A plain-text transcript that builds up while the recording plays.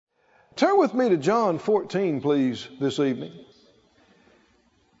Turn with me to John 14, please, this evening.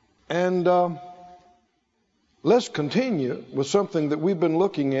 And let's continue with something that we've been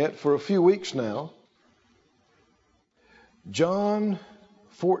looking at for a few weeks now. John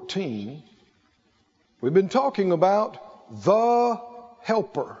 14. We've been talking about the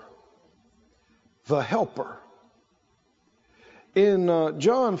Helper. The Helper. In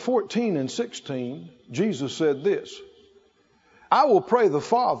John 14 and 16, Jesus said this, I will pray the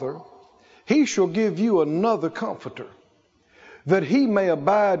Father, He shall give you another Comforter, that He may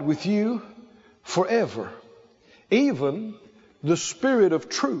abide with you forever, even the Spirit of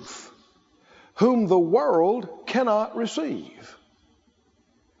truth, whom the world cannot receive.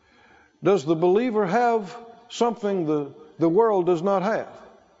 Does the believer have something the world does not have?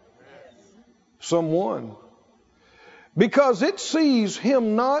 Someone. Because it sees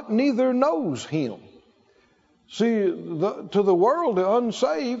Him not, neither knows Him. See, to the world, the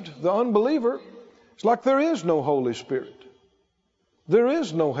unsaved, the unbeliever, it's like there is no Holy Spirit. There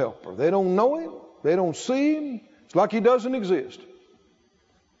is no helper. They don't know Him. They don't see Him. It's like He doesn't exist.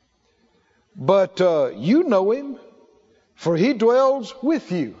 But you know Him, for He dwells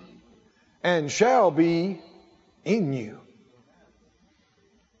with you and shall be in you.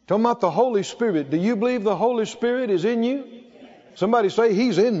 Talking about the Holy Spirit. Do you believe the Holy Spirit is in you? Somebody say,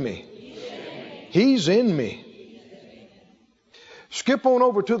 He's in me. He's in me. Skip on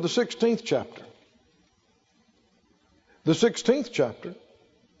over to the 16th chapter. The 16th chapter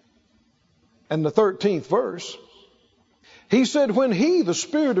and the 13th verse. He said, when He, the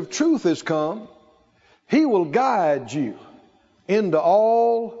Spirit of truth, is come, He will guide you into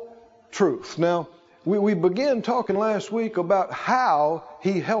all truth. Now, we began talking last week about how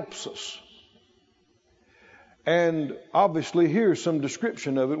He helps us. And obviously here's some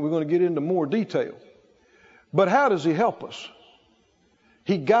description of it. We're going to get into more detail. But how does He help us?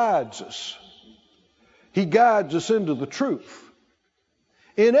 He guides us. He guides us into the truth.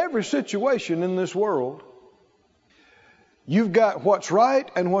 In every situation in this world, you've got what's right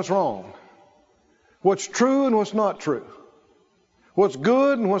and what's wrong. What's true and what's not true. What's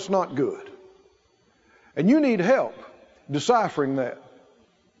good and what's not good. And you need help deciphering that.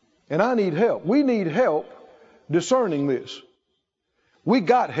 And I need help. We need help discerning this. We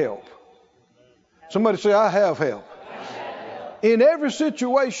got help. Somebody say, I have help. In every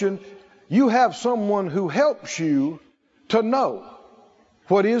situation, you have someone who helps you to know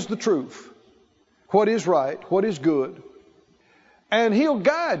what is the truth, what is right, what is good. And He'll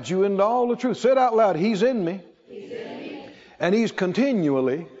guide you into all the truth. Say it out loud. He's in me. He's in me. And He's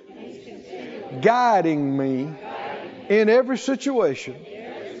continually guiding me in every situation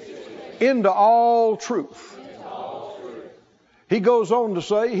into all truth. He goes on to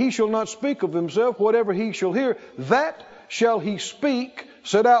say, He shall not speak of Himself, whatever He shall hear, that shall He speak.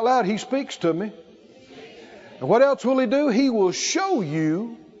 Said out loud, He speaks to me. And what else will He do? He will show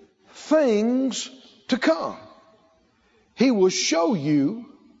you things to come. He will show you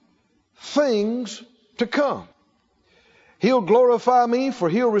things to come. He'll glorify me, for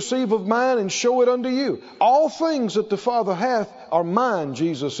He'll receive of mine and show it unto you. All things that the Father hath are mine,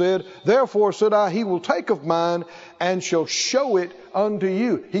 Jesus said. Therefore, said I, He will take of mine and shall show it unto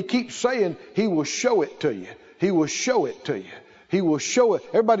you. He keeps saying He will show it to you. He will show it to you. He will show it.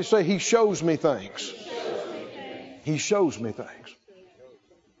 Everybody say, He shows me things. He shows me things.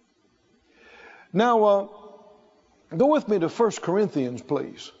 Now, go with me to 1 Corinthians,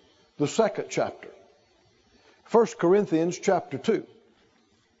 please. The 2nd chapter. 1 Corinthians chapter 2.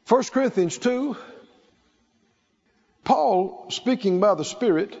 1 Corinthians 2, Paul, speaking by the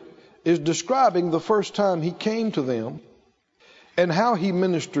Spirit, is describing the first time he came to them and how he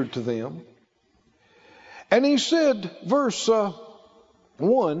ministered to them. And he said, verse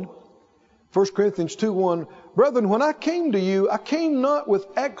 1, 1 Corinthians 2:1, Brethren, when I came to you, I came not with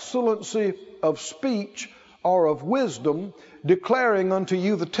excellency of speech or of wisdom, declaring unto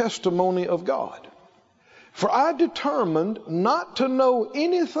you the testimony of God. For I determined not to know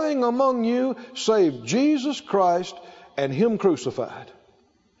anything among you save Jesus Christ and Him crucified.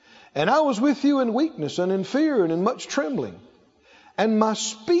 And I was with you in weakness and in fear and in much trembling. And my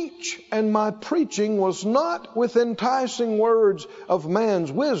speech and my preaching was not with enticing words of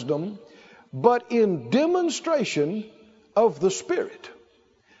man's wisdom, but in demonstration of the Spirit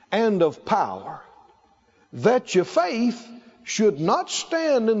and of power, that your faith should not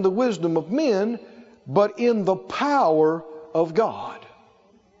stand in the wisdom of men, but in the power of God.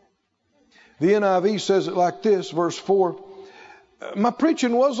 The NIV says it like this, verse 4. My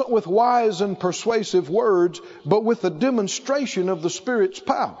preaching wasn't with wise and persuasive words, but with the demonstration of the Spirit's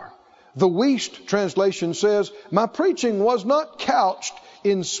power. The Wuest translation says, my preaching was not couched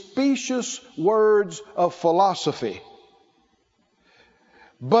in specious words of philosophy,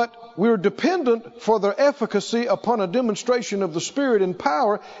 but we're dependent for their efficacy upon a demonstration of the Spirit and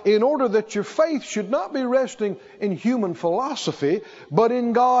power, in order that your faith should not be resting in human philosophy, but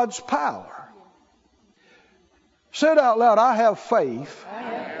in God's power. Say it out loud, I have faith,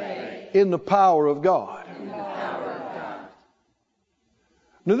 in the power of God.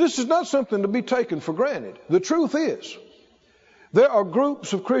 Now, this is not something to be taken for granted. The truth is, there are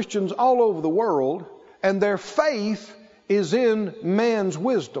groups of Christians all over the world, and their faith is in man's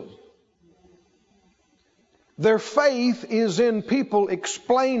wisdom. Their faith is in people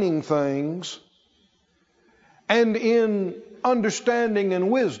explaining things and in understanding and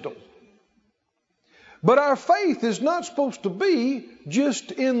wisdom. But our faith is not supposed to be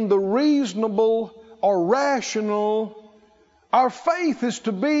just in the reasonable or rational. Our faith is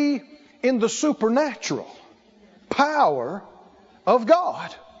to be in the supernatural power of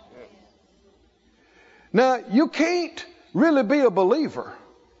God. Now, you can't really be a believer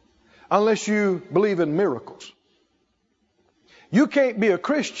unless you believe in miracles. You can't be a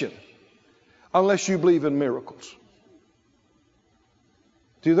Christian unless you believe in miracles.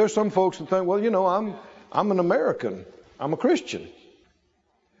 See, there's some folks that think, well, you know, I'm an American. I'm a Christian.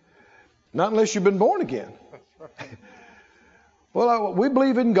 Not unless you've been born again. Well, we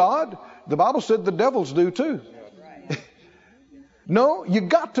believe in God. The Bible said the devils do too. No, you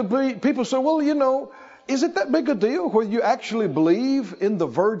got to be. People say, well, you know, is it that big a deal whether you actually believe in the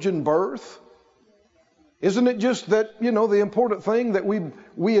virgin birth? Isn't it just that, you know, the important thing that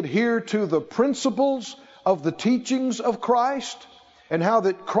we adhere to the principles of the teachings of Christ, and how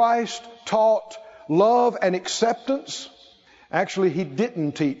that Christ taught love and acceptance? Actually, he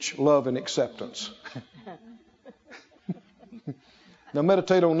didn't teach love and acceptance. Now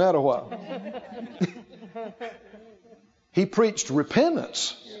meditate on that a while. He preached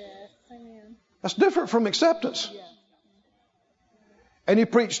repentance. That's different from acceptance. And he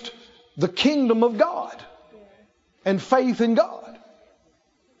preached the kingdom of God and faith in God.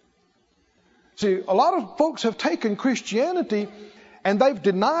 See, a lot of folks have taken Christianity and they've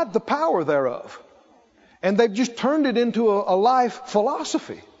denied the power thereof. And they've just turned it into a life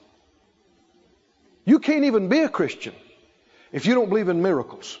philosophy. You can't even be a Christian if you don't believe in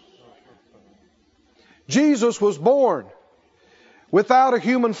miracles. Jesus was born without a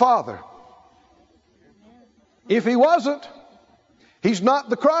human father. If he wasn't, he's not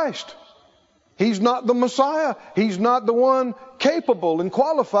the Christ. He's not the Messiah. He's not the one capable and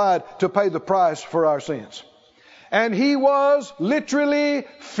qualified to pay the price for our sins. And he was literally,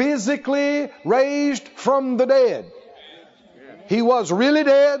 physically raised from the dead. He was really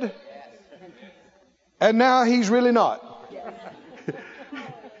dead, and now he's really not.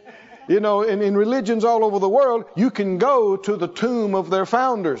 You know, in religions all over the world, you can go to the tomb of their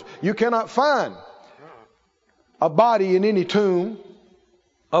founders. You cannot find a body in any tomb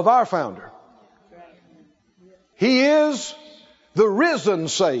of our founder. He is the risen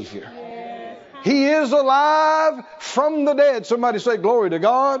Savior. He is alive from the dead. Somebody say glory to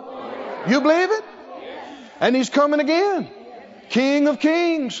God. You believe it? And he's coming again. King of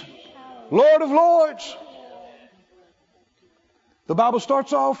kings, Lord of lords. The Bible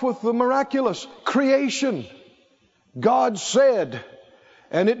starts off with the miraculous creation. God said,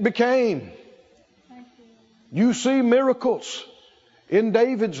 and it became. You see miracles in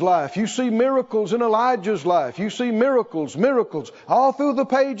David's life. You see miracles in Elijah's life. You see miracles all through the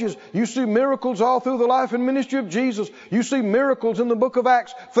pages. You see miracles all through the life and ministry of Jesus. You see miracles in the book of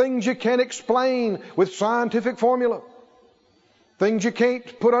Acts. Things you can't explain with scientific formula. Things you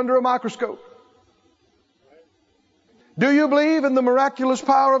can't put under a microscope. Do you believe in the miraculous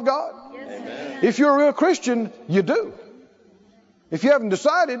power of God? Yes. If you're a real Christian, you do. If you haven't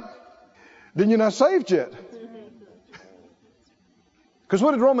decided, then you're not saved yet. Because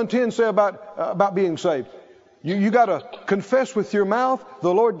what did Romans 10 say about being saved? You got to confess with your mouth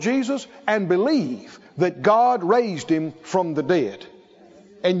the Lord Jesus and believe that God raised him from the dead,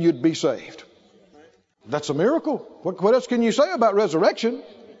 and you'd be saved. That's a miracle. What else can you say about resurrection?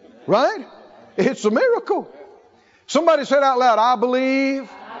 Right? It's a miracle. Somebody said out loud, I believe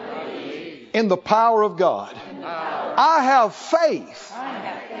in the power of God. I have faith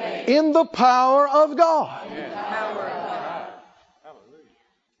in the power of God.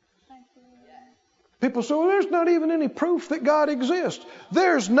 People say, well, there's not even any proof that God exists.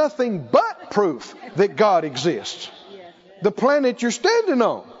 There's nothing but proof that God exists. The planet you're standing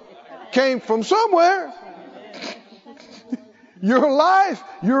on came from somewhere. Your life,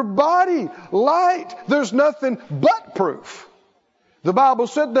 your body, light, there's nothing but proof. The Bible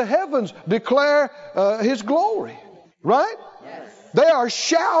said the heavens declare his glory. Right? Yes. They are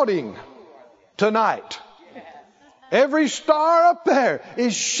shouting tonight. Every star up there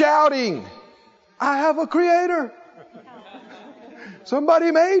is shouting, I have a creator.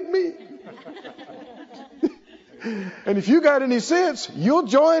 Somebody made me. And if you got any sense, you'll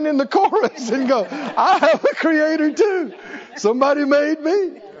join in the chorus and go, I have a creator too. Somebody made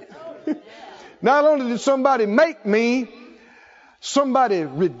me. Not only did somebody make me, somebody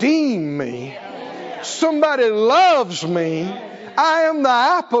redeemed me. Somebody loves me. I am the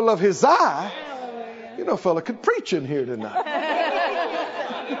apple of his eye. You know, a fella could preach in here tonight.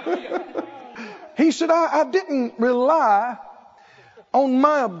 He said, I didn't rely on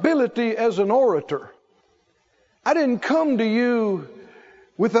my ability as an orator. I didn't come to you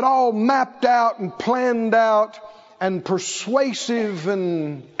with it all mapped out and planned out and persuasive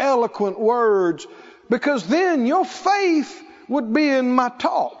and eloquent words, because then your faith would be in my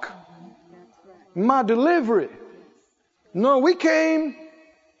talk, my delivery. No, we came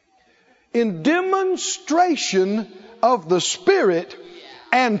in demonstration of the Spirit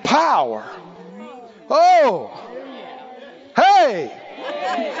and power. Oh, hey.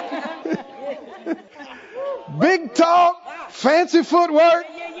 Big talk, fancy footwork,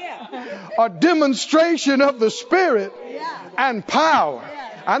 or demonstration of the Spirit and power.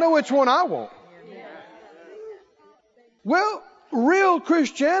 I know which one I want. Well, real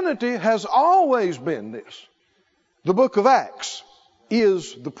Christianity has always been this. The book of Acts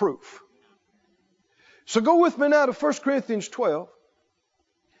is the proof. So go with me now to 1 Corinthians 12,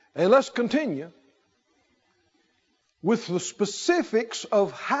 and let's continue with the specifics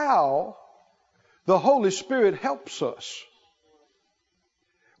of how the Holy Spirit helps us.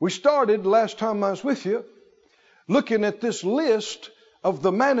 We started last time I was with you looking at this list of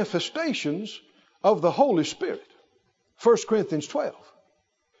the manifestations of the Holy Spirit. 1 Corinthians 12.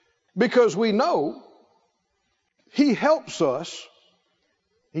 Because we know He helps us.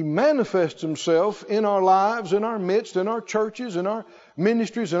 He manifests Himself in our lives, in our midst, in our churches, in our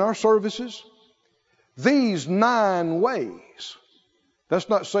ministries, in our services. These 9 ways. That's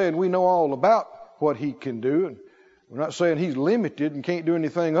not saying we know all about what He can do, and we're not saying He's limited and can't do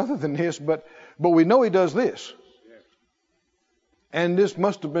anything other than this, but we know He does this. And this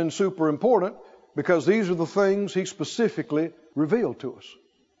must have been super important, because these are the things He specifically revealed to us.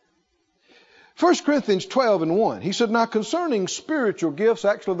 1 Corinthians 12:1, he said, now concerning spiritual gifts,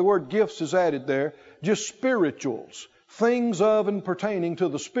 actually the word gifts is added there, just spirituals, things of and pertaining to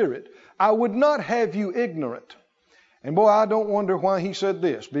the Spirit, I would not have you ignorant. And boy, I don't wonder why he said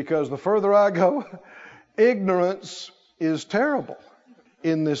this, because the further I go, ignorance is terrible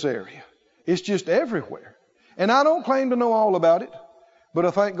in this area. It's just everywhere. And I don't claim to know all about it, but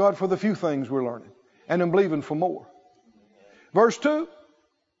I thank God for the few things we're learning, and I'm believing for more. Verse 2,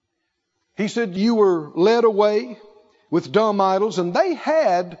 he said, you were led away with dumb idols, and they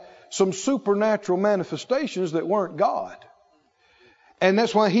had some supernatural manifestations that weren't God. And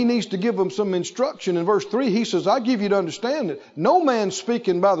that's why he needs to give them some instruction. In verse 3, he says, I give you to understand that no man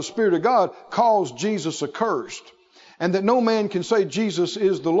speaking by the Spirit of God calls Jesus accursed, and that no man can say Jesus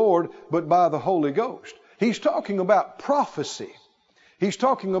is the Lord but by the Holy Ghost. He's talking about prophecy. He's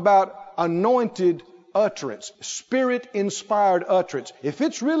talking about anointed utterance, Spirit-inspired utterance. If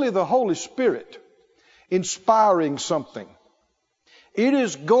it's really the Holy Spirit inspiring something, it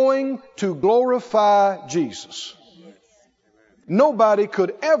is going to glorify Jesus. Nobody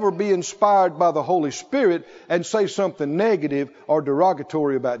could ever be inspired by the Holy Spirit and say something negative or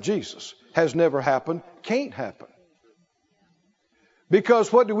derogatory about Jesus. Has never happened, can't happen.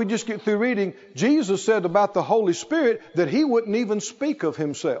 Because what did we just get through reading? Jesus said about the Holy Spirit that He wouldn't even speak of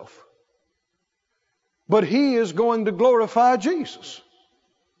Himself. But He is going to glorify Jesus.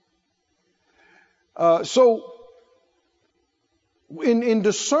 So in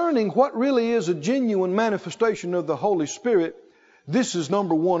discerning what really is a genuine manifestation of the Holy Spirit, this is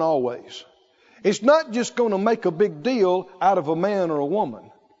number one always. It's not just going to make a big deal out of a man or a woman.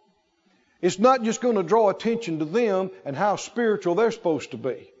 It's not just going to draw attention to them and how spiritual they're supposed to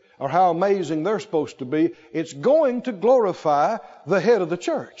be or how amazing they're supposed to be. It's going to glorify the head of the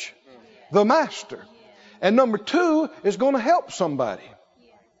church, the master. And number 2 is going to help somebody.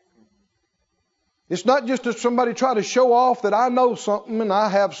 It's not just that somebody try to show off that I know something and I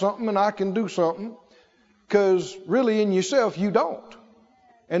have something and I can do something, because really in yourself you don't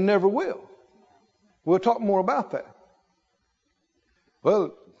and never will. We'll talk more about that.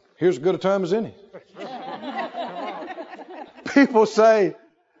 Well, here's as good a time as any. People say,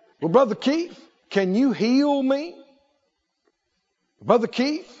 well, Brother Keith, can you heal me? Brother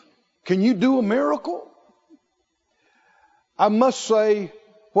Keith, can you do a miracle? I must say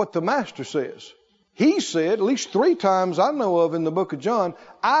what the Master says. He said, at least 3 times I know of in the book of John,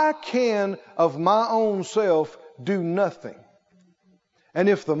 I can of my own self do nothing. And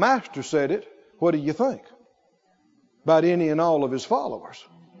if the Master said it, what do you think about any and all of his followers?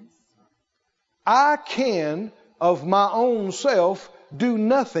 I can of my own self do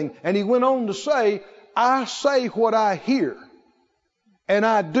nothing. And he went on to say, I say what I hear, and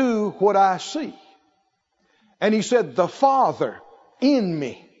I do what I see. And he said, the Father in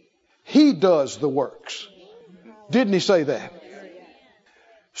me, he does the works. Didn't he say that?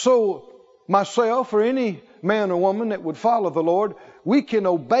 So myself or any man or woman that would follow the Lord, we can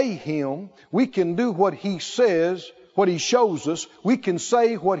obey him. We can do what he says, what he shows us. We can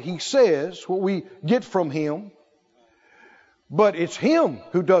say what he says, what we get from him. But it's him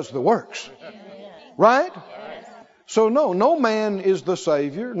who does the works. Right? So no man is the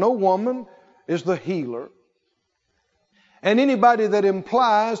Savior. No woman is the healer. And anybody that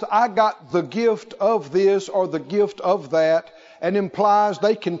implies, I got the gift of this or the gift of that, and implies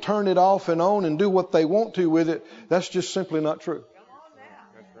they can turn it off and on and do what they want to with it, that's just simply not true.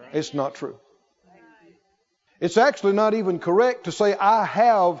 It's not true. It's actually not even correct to say, I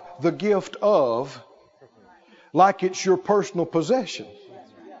have the gift of, like it's your personal possession.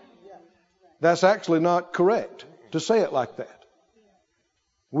 That's actually not correct to say it like that.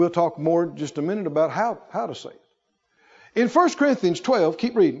 We'll talk more in just a minute about how to say it. In 1 Corinthians 12,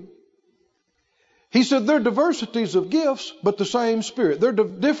 keep reading. He said, there are diversities of gifts, but the same Spirit. There are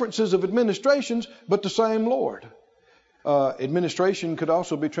differences of administrations, but the same Lord. Administration could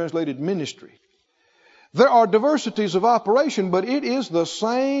also be translated ministry. There are diversities of operation, but it is the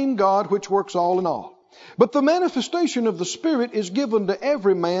same God which works all in all. But the manifestation of the Spirit is given to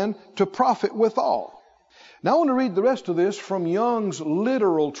every man to profit withal. Now I want to read the rest of this from Young's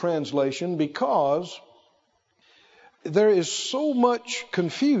literal translation, because there is so much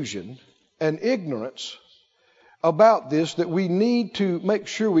confusion and ignorance about this that we need to make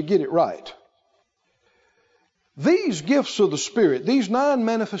sure we get it right. These gifts of the Spirit, these 9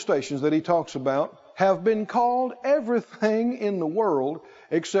 manifestations that he talks about, have been called everything in the world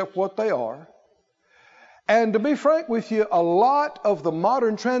except what they are. And to be frank with you, a lot of the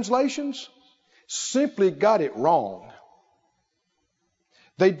modern translations simply got it wrong.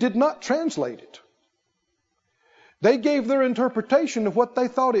 They did not translate it. They gave their interpretation of what they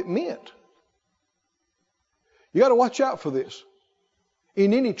thought it meant. You got to watch out for this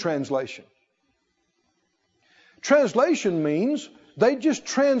in any translation. Translation means they just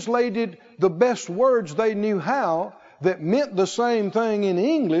translated the best words they knew how that meant the same thing in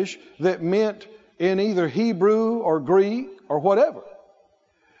English that meant in either Hebrew or Greek or whatever.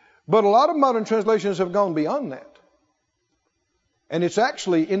 But a lot of modern translations have gone beyond that. And it's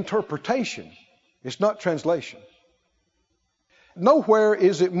actually interpretation. It's not translation. Nowhere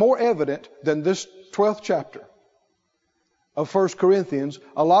is it more evident than this 12th chapter of 1 Corinthians.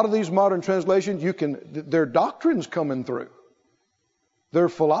 A lot of these modern translations, their doctrines coming through. Their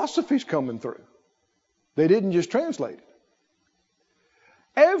philosophies coming through. They didn't just translate it.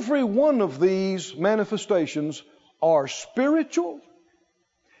 Every one of these manifestations are spiritual,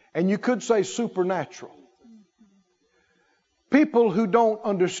 and you could say supernatural. People who don't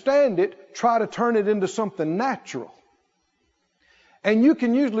understand it try to turn it into something natural. And you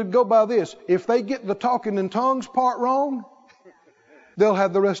can usually go by this. If they get the talking in tongues part wrong, they'll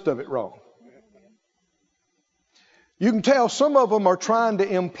have the rest of it wrong. You can tell some of them are trying to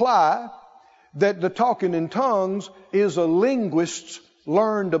imply that the talking in tongues is a linguist's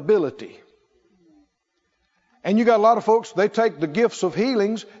learned ability. And you got a lot of folks, they take the gifts of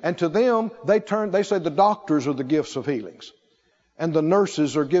healings, and to them, they say the doctors are the gifts of healings. And the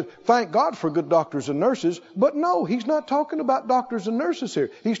nurses are thank God for good doctors and nurses. But no, he's not talking about doctors and nurses here.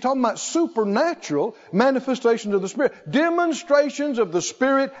 He's talking about supernatural manifestations of the Spirit. Demonstrations of the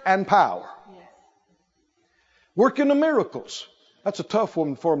Spirit and power. Yes. Working the miracles. That's a tough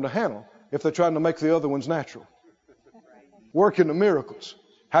one for them to handle if they're trying to make the other ones natural. Working the miracles.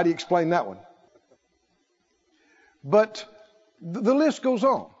 How do you explain that one? But the list goes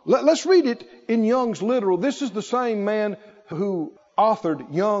on. Let's read it in Young's literal. This is the same man who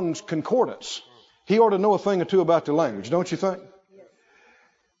authored Young's Concordance. He ought to know a thing or two about the language, don't you think?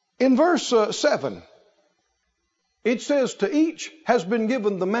 In verse 7, it says, to each has been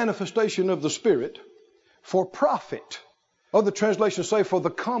given the manifestation of the Spirit for profit. Other translations say for the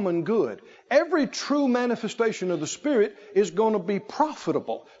common good. Every true manifestation of the Spirit is going to be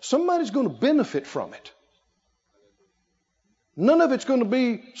profitable. Somebody's going to benefit from it. None of it's going to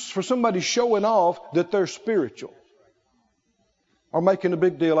be for somebody showing off that they're spiritual or making a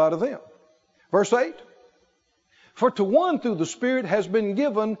big deal out of them. Verse 8. For to one through the Spirit has been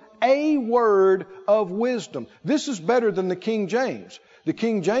given a word of wisdom. This is better than the King James. The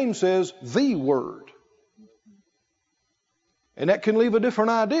King James says the word. And that can leave a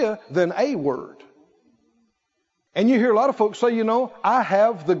different idea than a word. And you hear a lot of folks say, I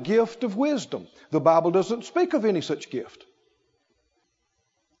have the gift of wisdom. The Bible doesn't speak of any such gift.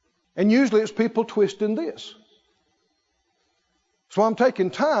 And usually it's people twisting this. So I'm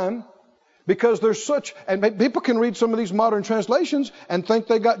taking time because there's such, and people can read some of these modern translations and think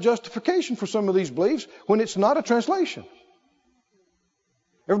they got justification for some of these beliefs when it's not a translation.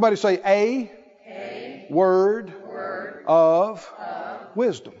 Everybody say a word of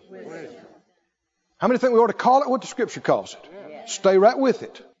wisdom. How many think we ought to call it what the Scripture calls it? Yeah. Stay right with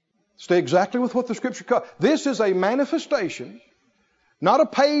it. Stay exactly with what the Scripture calls it. This is a manifestation, not a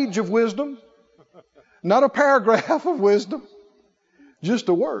page of wisdom, not a paragraph of wisdom, just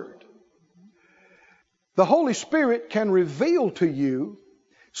a word. The Holy Spirit can reveal to you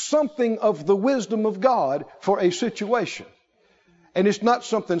something of the wisdom of God for a situation. And it's not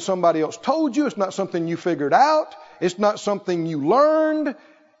something somebody else told you. It's not something you figured out. It's not something you learned.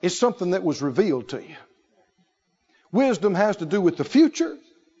 It's something that was revealed to you. Wisdom has to do with the future,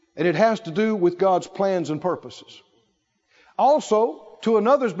 and it has to do with God's plans and purposes. Also, to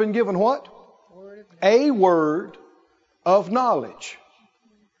another has been given what? A word of knowledge.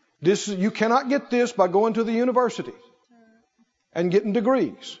 You cannot get this by going to the university and getting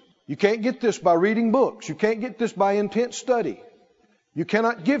degrees. You can't get this by reading books. You can't get this by intense study. You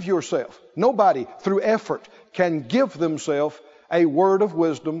cannot give yourself. Nobody, through effort, can give themselves a word of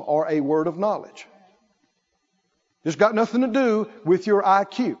wisdom or a word of knowledge. It's got nothing to do with your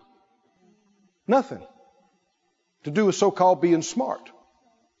IQ. Nothing to do with so-called being smart.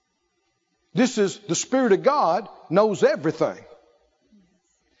 This is the Spirit of God knows everything.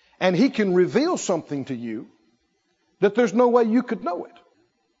 And He can reveal something to you that there's no way you could know it.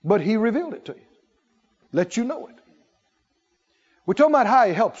 But He revealed it to you. Let you know it. We're talking about how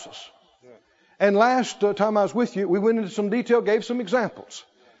He helps us. And last time I was with you, we went into some detail, gave some examples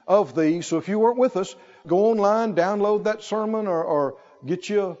of these. So if you weren't with us, go online, download that sermon, or get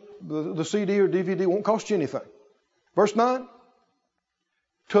you the CD or DVD. It won't cost you anything. Verse 9.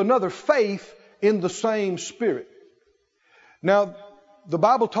 To another, faith in the same Spirit. Now, the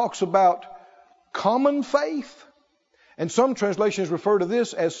Bible talks about common faith, and some translations refer to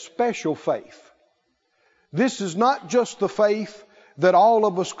this as special faith. This is not just the faith that all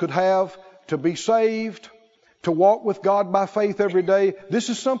of us could have to be saved, to walk with God by faith every day. This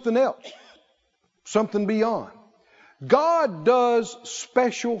is something else, something beyond. God does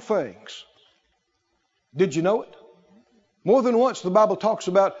special things. Did you know it? More than once the Bible talks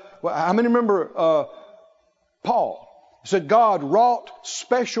about, how many remember Paul? It said God wrought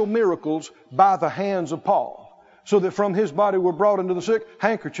special miracles by the hands of Paul, so that from his body were brought into the sick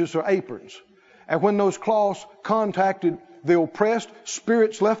handkerchiefs or aprons. And when those cloths contacted the oppressed,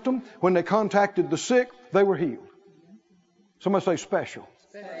 spirits left them. When they contacted the sick, they were healed. Somebody say special.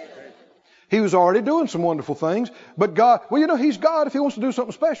 He was already doing some wonderful things, but God, He's God if He wants to do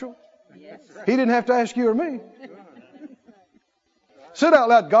something special. He didn't have to ask you or me. Say out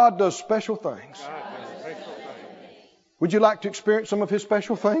loud, God does special things. Would you like to experience some of His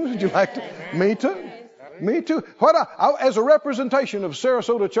special things? Would you like to? Me too. Me too. As a representation of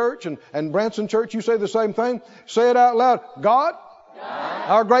Sarasota Church and Branson Church, you say the same thing. Say it out loud. God,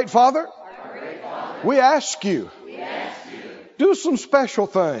 our great Father, we ask you, do some special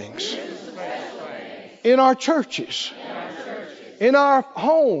things in our churches, in our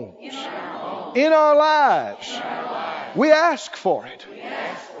homes, in our lives. We ask for it.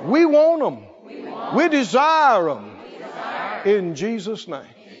 We want them. We desire them. In Jesus' name.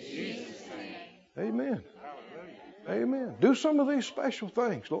 Amen. Amen. Do some of these special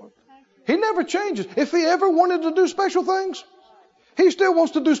things, Lord. He never changes. If He ever wanted to do special things, He still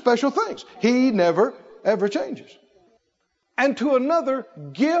wants to do special things. He never, ever changes. And to another,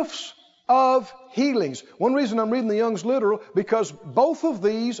 gifts of healings. One reason I'm reading the Young's Literal, because both of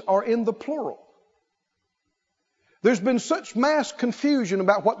these are in the plural. There's been such mass confusion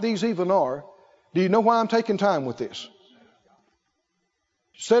about what these even are. Do you know why I'm taking time with this?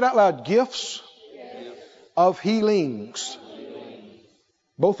 Say it out loud. Gifts of healings.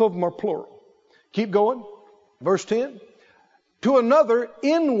 Both of them are plural. Keep going. Verse 10. To another,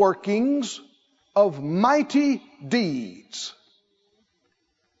 inworkings of mighty deeds.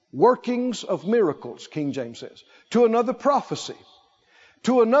 Workings of miracles, King James says. To another, prophecy.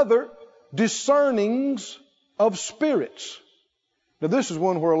 To another, discernings of spirits. Now this is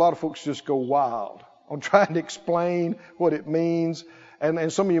one where a lot of folks just go wild on trying to explain what it means.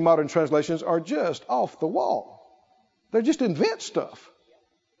 And some of your modern translations are just off the wall. They just invent stuff.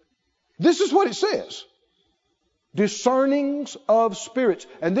 This is what it says. Discernings of spirits.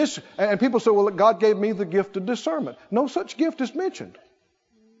 And people say, well, God gave me the gift of discernment. No such gift is mentioned.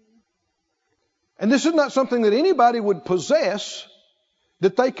 And this is not something that anybody would possess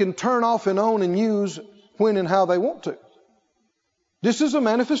that they can turn off and on and use when and how they want to. This is a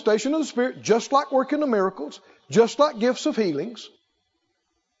manifestation of the Spirit, just like working of miracles, just like gifts of healings.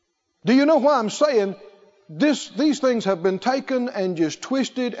 Do you know why I'm saying these things have been taken and just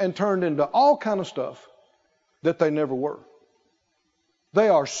twisted and turned into all kind of stuff that they never were? They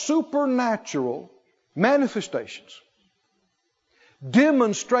are supernatural manifestations,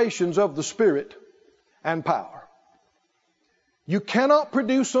 demonstrations of the Spirit and power. You cannot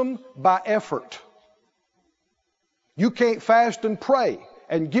produce them by effort. You can't fast and pray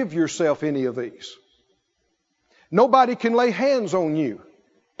and give yourself any of these. Nobody can lay hands on you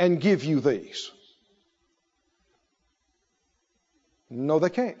and give you these. No, they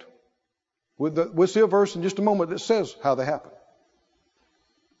can't. We'll see a verse in just a moment that says how they happen.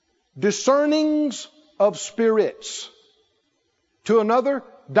 Discernings of spirits. To another,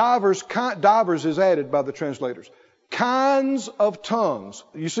 divers is added by the translators. Kinds of tongues.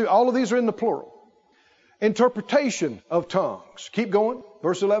 You see, all of these are in the plural. Interpretation of tongues. Keep going.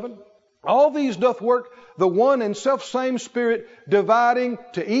 Verse 11. All these doth work the one and self-same Spirit, dividing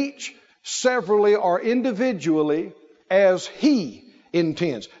to each severally or individually as He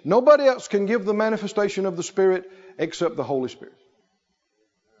intends. Nobody else can give the manifestation of the Spirit except the Holy Spirit.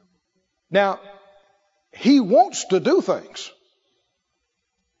 Now, He wants to do things.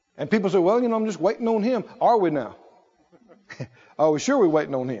 And people say, well, I'm just waiting on Him. Are we now? Are we sure we're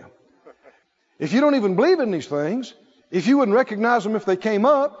waiting on Him? If you don't even believe in these things, if you wouldn't recognize them if they came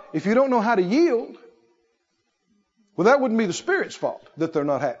up, if you don't know how to yield, well, that wouldn't be the Spirit's fault that they're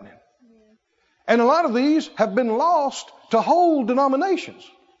not happening. And a lot of these have been lost to whole denominations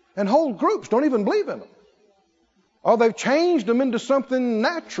and whole groups don't even believe in them. Or they've changed them into something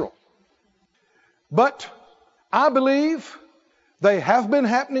natural. But I believe they have been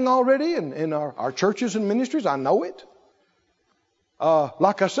happening already in our churches and ministries. I know it.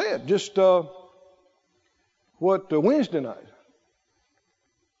 Like I said, just Wednesday night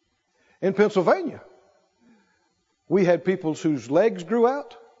in Pennsylvania, we had people whose legs grew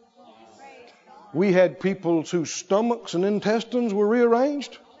out. We had people whose stomachs and intestines were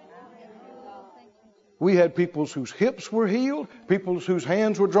rearranged. We had people whose hips were healed. People whose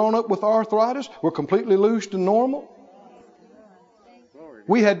hands were drawn up with arthritis were completely loosed and normal.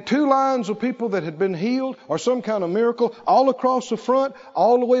 We had 2 lines of people that had been healed or some kind of miracle all across the front,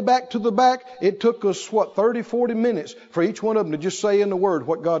 all the way back to the back. It took us, 30, 40 minutes for each one of them to just say in the Word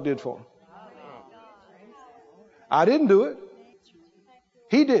what God did for them. I didn't do it.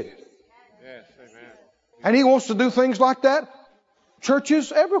 He did it. And He wants to do things like that.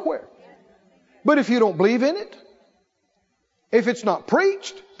 Churches everywhere. But if you don't believe in it, if it's not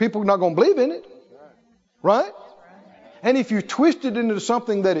preached, people are not going to believe in it. Right? And if you twist it into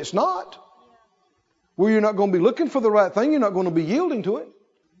something that it's not, well, you're not going to be looking for the right thing. You're not going to be yielding to it.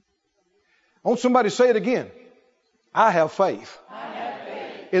 I want somebody to say it again. I have faith,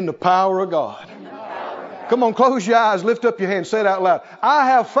 in the power of God. Come on, close your eyes, lift up your hands, say it out loud. I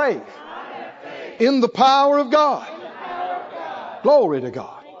have faith, in the power of God. Glory to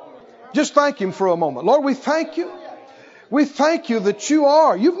God. Just thank Him for a moment. Lord, we thank You. We thank You that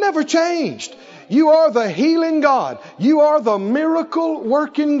you've never changed. You are the healing God. You are the miracle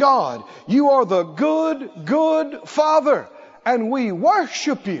working God. You are the good, good Father. And we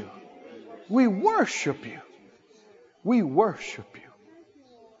worship You. We worship You. We worship You.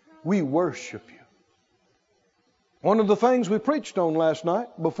 We worship You. One of the things we preached on last night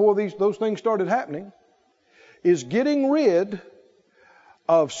before those things started happening is getting rid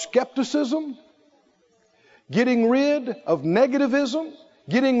of skepticism, getting rid of negativism,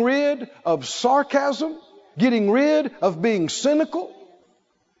 getting rid of sarcasm, getting rid of being cynical.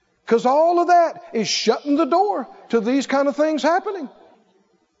 Because all of that is shutting the door to these kind of things happening.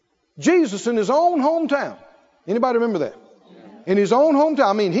 Jesus in His own hometown. Anybody remember that? In His own hometown.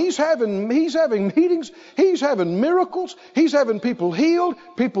 I mean, He's having meetings. He's having miracles. He's having people healed,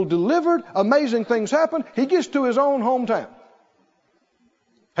 people delivered, amazing things happen. He gets to His own hometown.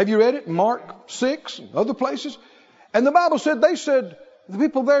 Have you read it? Mark 6 and other places. And the Bible said, the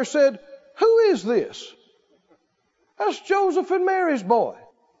people there said, who is this? That's Joseph and Mary's boy.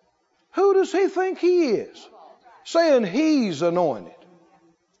 Who does he think he is? Saying he's anointed.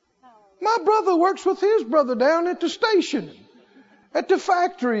 My brother works with his brother down at the station, at the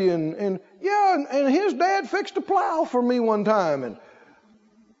factory, and his dad fixed a plow for me one time. And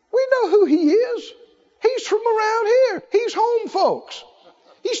we know who he is. He's from around here. He's home, folks.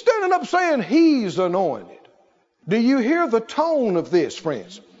 He's standing up saying he's anointed. Do you hear the tone of this,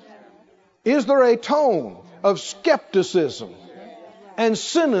 friends? Is there a tone of skepticism and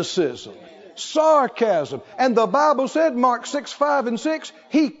cynicism, sarcasm? And the Bible said, Mark 6:5-6,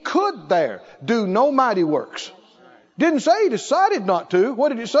 he could there do no mighty works. Didn't say he decided not to. What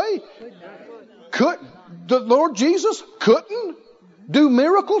did it say? Could. The Lord Jesus couldn't do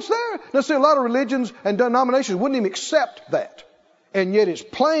miracles there? Now see, a lot of religions and denominations wouldn't even accept that. And yet it's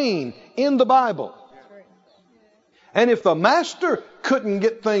plain in the Bible. And if the master couldn't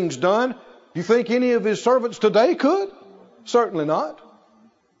get things done, you think any of his servants today could? Certainly not.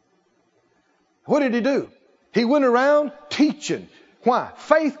 What did he do? He went around teaching. Why?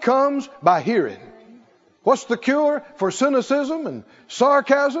 Faith comes by hearing. What's the cure for cynicism and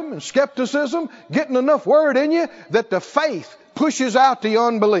sarcasm and skepticism? Getting enough word in you that the faith pushes out the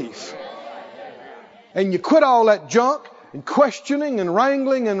unbelief. And you quit all that junk and questioning and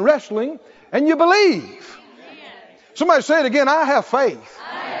wrangling and wrestling, and you believe. Somebody say it again. I have faith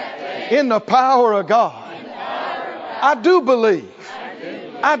in the power of God. I do believe.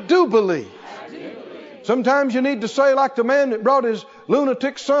 I do believe. Sometimes you need to say like the man that brought his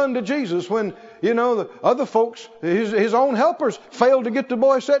lunatic son to Jesus when, the other folks, his own helpers, failed to get the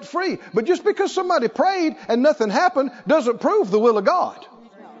boy set free. But just because somebody prayed and nothing happened doesn't prove the will of God.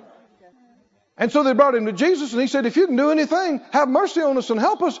 And so they brought him to Jesus, and he said, if you can do anything, have mercy on us and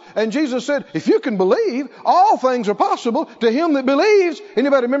help us. And Jesus said, if you can believe, all things are possible to him that believes.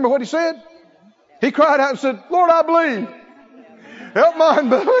 Anybody remember what he said? He cried out and said, Lord, I believe. Help my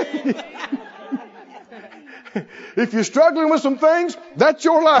unbelief. If you're struggling with some things, that's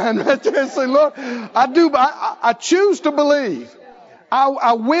your line right there. Say, Lord, I choose to believe.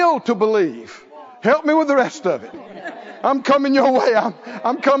 I will to believe. Help me with the rest of it. I'm coming your way.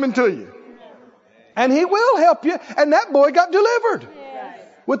 I'm coming to you. And he will help you. And that boy got delivered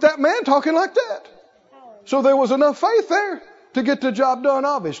with that man talking like that. So there was enough faith there to get the job done,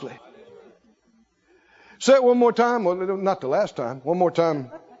 obviously. Say it one more time. Well, not the last time. One more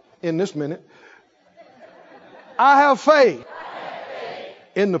time in this minute. I have faith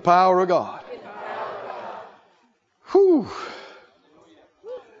in the power of God. Whew.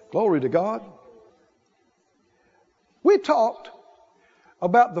 Glory to God. We talked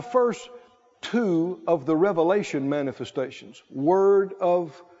about the first two of the revelation manifestations, word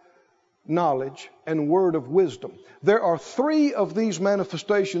of knowledge and word of wisdom. There are three of these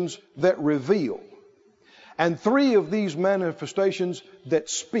manifestations that reveal, and three of these manifestations that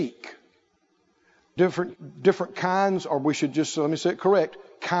speak. Different kinds, or we should just, let me say it correct,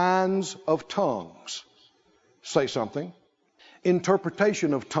 kinds of tongues say something.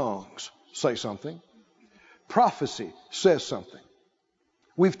 Interpretation of tongues say something. Prophecy says something.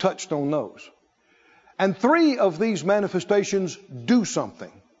 We've touched on those. And three of these manifestations do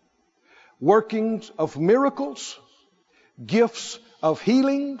something. Workings of miracles, gifts of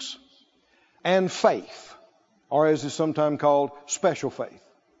healings, and faith, or as is sometimes called, special faith.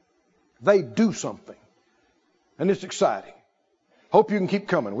 They do something. And it's exciting. Hope you can keep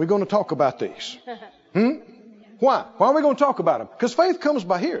coming. We're going to talk about these. Why? Why are we going to talk about them? Because faith comes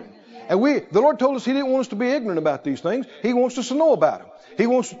by hearing. And the Lord told us He didn't want us to be ignorant about these things. He wants us to know about them. He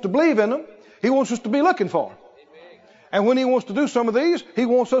wants us to believe in them. He wants us to be looking for them. And when He wants to do some of these, He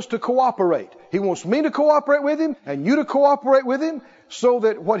wants us to cooperate. He wants me to cooperate with Him and you to cooperate with Him so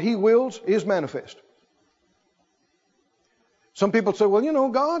that what He wills is manifest. Some people say, well,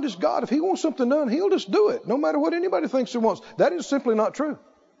 God is God. If He wants something done, He'll just do it, no matter what anybody thinks He wants. That is simply not true.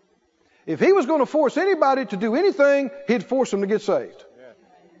 If He was going to force anybody to do anything, He'd force them to get saved.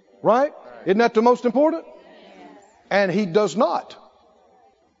 Right? Isn't that the most important? And He does not.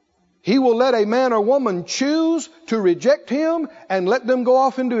 He will let a man or woman choose to reject Him and let them go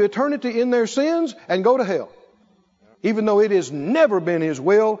off into eternity in their sins and go to hell. Even though it has never been His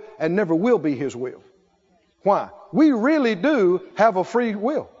will and never will be His will. Why? We really do have a free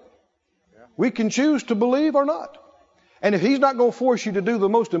will. We can choose to believe or not. And if He's not going to force you to do the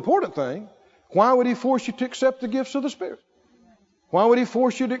most important thing, why would He force you to accept the gifts of the Spirit? Why would He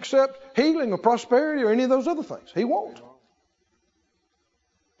force you to accept healing or prosperity or any of those other things? He won't.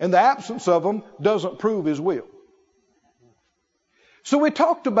 And the absence of them doesn't prove His will. So we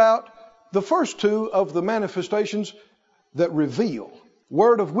talked about the first two of the manifestations that reveal.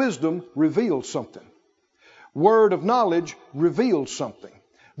 Word of wisdom reveals something. Word of knowledge reveals something.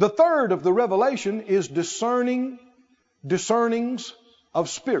 The third of the revelation is discernings of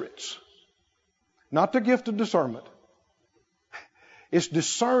spirits. Not the gift of discernment. It's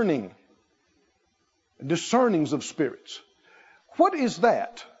discernings of spirits. What is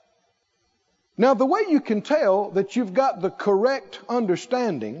that? Now, the way you can tell that you've got the correct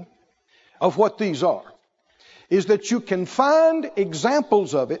understanding of what these are is that you can find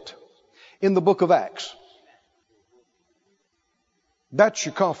examples of it in the book of Acts. That's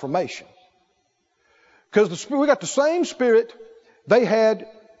your confirmation. Because we got the same Spirit they had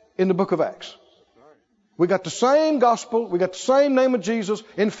in the book of Acts. We got the same gospel. We got the same name of Jesus.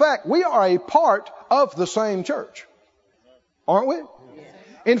 In fact, we are a part of the same church. Aren't we?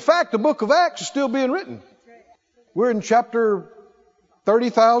 In fact, the book of Acts is still being written. We're in chapter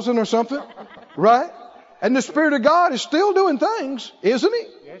 30,000 or something, right? And the Spirit of God is still doing things, isn't He?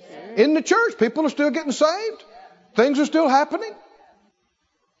 Yes, in the church, people are still getting saved. Things are still happening.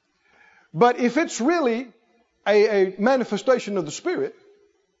 But if it's really a manifestation of the Spirit,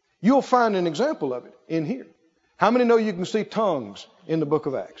 you'll find an example of it in here. How many know you can see tongues in the book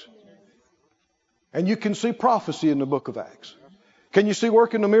of Acts? And you can see prophecy in the book of Acts. Can you see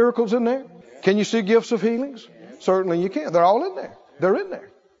working the miracles in there? Can you see gifts of healings? Certainly you can. They're all in there. They're in there.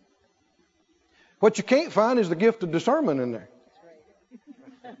 What you can't find is the gift of discernment in there.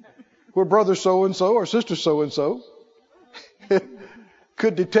 Where brother so-and-so or sister so-and-so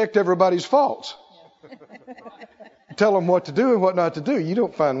could detect everybody's faults. Tell them what to do and what not to do. You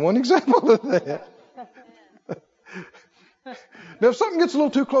don't find one example of that. Now, if something gets a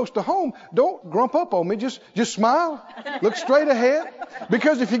little too close to home, don't grump up on me. Just smile. Look straight ahead.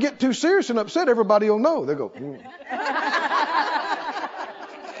 Because if you get too serious and upset, everybody will know. They'll go,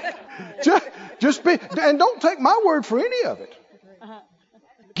 Just be, and don't take my word for any of it.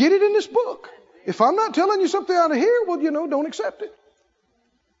 Get it in this book. If I'm not telling you something out of here, well, don't accept it.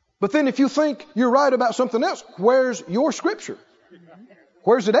 But then if you think you're right about something else, where's your scripture?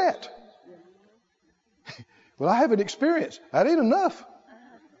 Where's it at? Well, I have an experience. That ain't enough.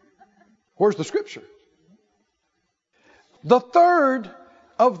 Where's the scripture? The third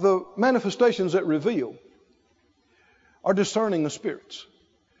of the manifestations that reveal are discerning the spirits.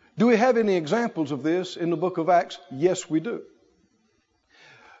 Do we have any examples of this in the book of Acts? Yes, we do.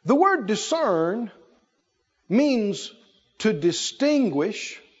 The word discern means to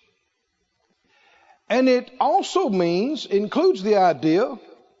distinguish, and it also includes the idea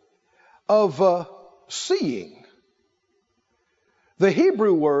of seeing. The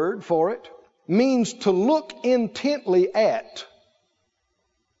Hebrew word for it means to look intently at,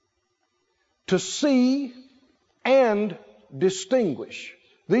 to see and distinguish.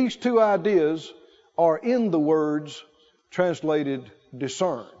 These two ideas are in the words translated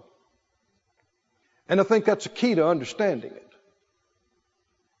discern. And I think that's a key to understanding it.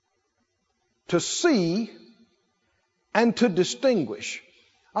 To see and to distinguish.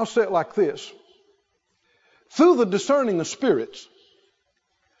 I'll say it like this. Through the discerning of spirits,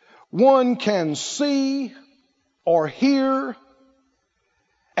 one can see or hear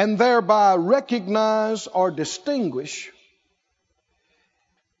and thereby recognize or distinguish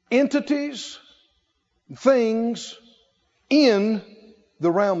entities, things in the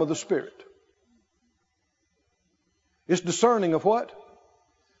realm of the Spirit. It's discerning of what?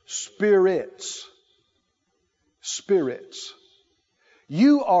 Spirits. Spirits.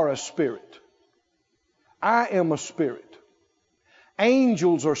 You are a spirit. I am a spirit.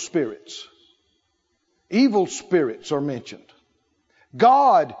 Angels are spirits. Evil spirits are mentioned.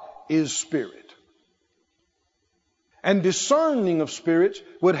 God is spirit. And discerning of spirits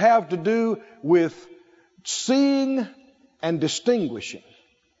would have to do with seeing and distinguishing.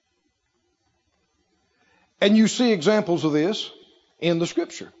 And you see examples of this in the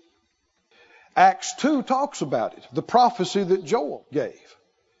scripture. Acts 2 talks about it, the prophecy that Joel gave.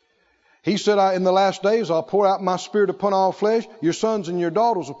 He said, in the last days I'll pour out my spirit upon all flesh. Your sons and your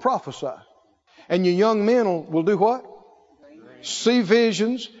daughters will prophesy. And your young men will do what? See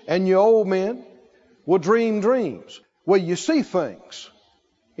visions. And your old men will dream dreams. Well, you see things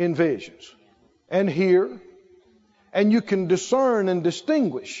in visions and hear, and you can discern and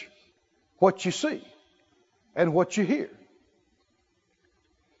distinguish what you see and what you hear.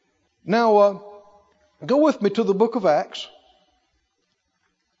 Now, go with me to the book of Acts,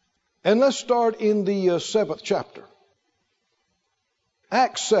 and let's start in the 7th chapter.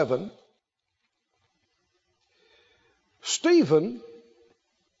 Acts 7. Stephen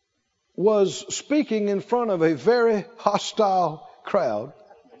was speaking in front of a very hostile crowd.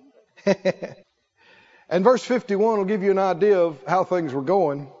 And verse 51 will give you an idea of how things were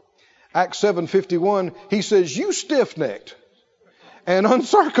going. Acts 7:51, he says, you stiff-necked and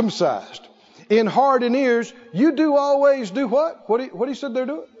uncircumcised in heart and ears, you do always do what? What he said they're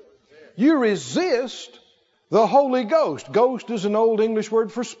doing? You resist the Holy Ghost. Ghost is an old English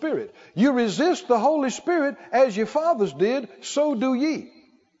word for spirit. You resist the Holy Spirit as your fathers did, so do ye.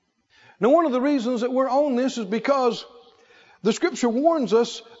 Now, one of the reasons that we're on this is because the Scripture warns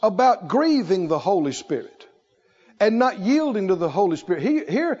us about grieving the Holy Spirit and not yielding to the Holy Spirit.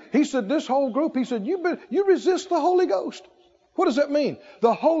 He said, this whole group, he said, you resist the Holy Ghost. What does that mean?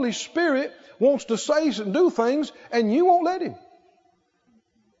 The Holy Spirit wants to say and do things, and you won't let him.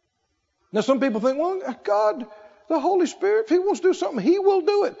 Now, some people think, well, God, the Holy Spirit, if he wants to do something, he will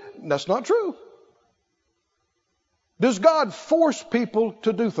do it. That's not true. Does God force people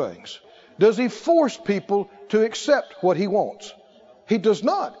to do things? Does he force people to accept what he wants? He does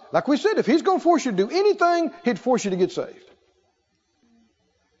not. Like we said, if he's going to force you to do anything, he'd force you to get saved.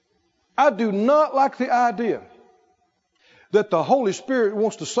 I do not like the idea that the Holy Spirit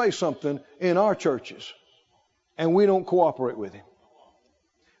wants to say something in our churches and we don't cooperate with him.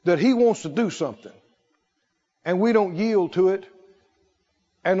 That he wants to do something and we don't yield to it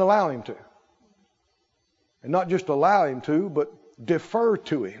and allow him to. And not just allow him to, but defer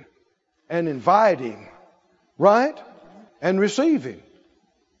to him and invite him, right? And receive him.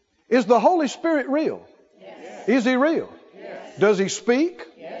 Is the Holy Spirit real? Yes. Is he real? Yes. Does he speak?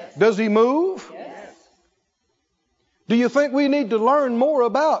 Yes. Does he move? Yes. Do you think we need to learn more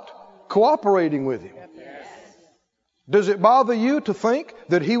about cooperating with him? Yes. Does it bother you to think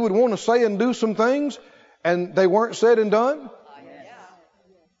that he would want to say and do some things and they weren't said and done? Yes.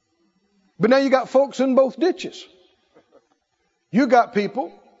 But now you got folks in both ditches. You got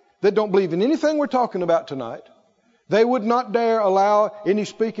people that don't believe in anything we're talking about tonight. They would not dare allow any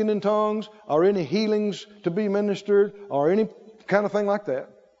speaking in tongues or any healings to be ministered or any kind of thing like that.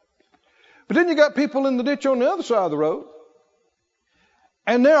 But then you got people in the ditch on the other side of the road,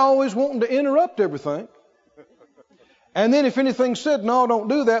 and they're always wanting to interrupt everything. And then if anything's said, no, don't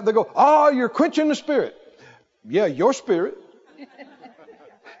do that, they go, oh, you're quenching the Spirit. Yeah, your spirit.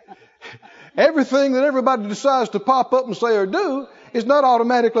 Everything that everybody decides to pop up and say or do is not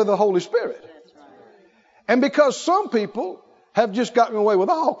automatically the Holy Spirit. And because some people have just gotten away with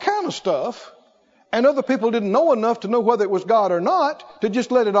all kind of stuff, and other people didn't know enough to know whether it was God or not, to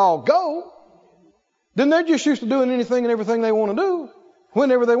just let it all go, then they're just used to doing anything and everything they want to do,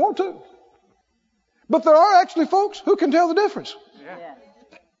 whenever they want to. But there are actually folks who can tell the difference. Yeah.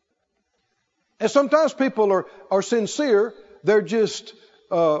 And sometimes people are sincere. They're just,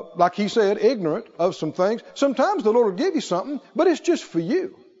 like he said, ignorant of some things. Sometimes the Lord will give you something, but it's just for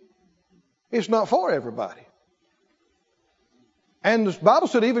you. It's not for everybody. And the Bible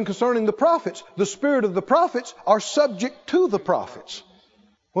said even concerning the prophets, the spirit of the prophets are subject to the prophets.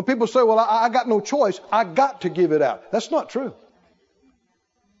 When people say, well, I got no choice, I got to give it out. That's not true.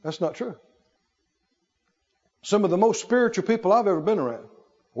 That's not true. Some of the most spiritual people I've ever been around,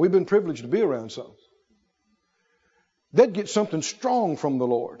 we've been privileged to be around some, they'd get something strong from the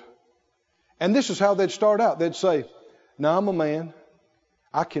Lord. And this is how they'd start out. They'd say, now I'm a man,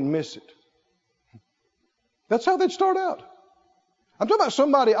 I can miss it. That's how they'd start out. I'm talking about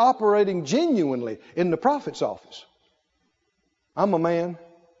somebody operating genuinely in the prophet's office. I'm a man.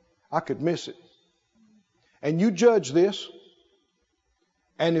 I could miss it. And you judge this.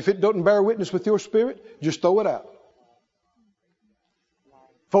 And if it doesn't bear witness with your spirit, just throw it out.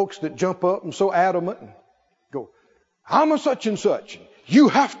 Folks that jump up and so adamant and go, I'm a such and such. You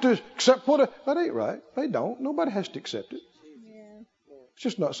have to accept what that ain't right. They don't. Nobody has to accept it. It's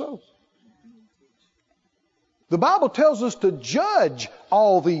just not so. The Bible tells us to judge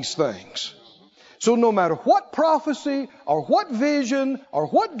all these things. So no matter what prophecy or what vision or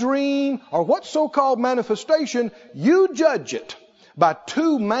what dream or what so-called manifestation, you judge it by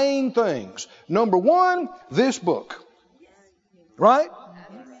two main things. Number one, this book. Right?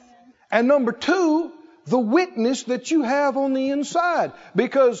 And number two, the witness that you have on the inside.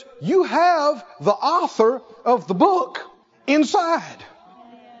 Because you have the author of the book inside.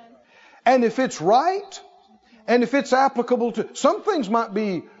 And if it's right, and if it's applicable to, some things might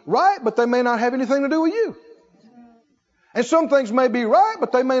be right, but they may not have anything to do with you. And some things may be right,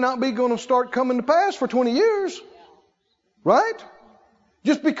 but they may not be going to start coming to pass for 20 years. Right?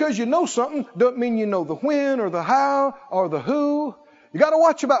 Just because you know something doesn't mean you know the when or the how or the who. You got to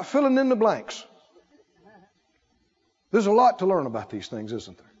watch about filling in the blanks. There's a lot to learn about these things,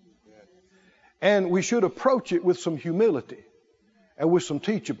 isn't there? And we should approach it with some humility and with some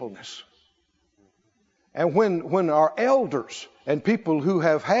teachableness. And when our elders and people who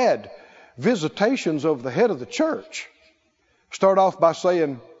have had visitations of the head of the church start off by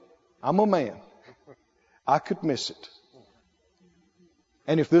saying, I'm a man, I could miss it.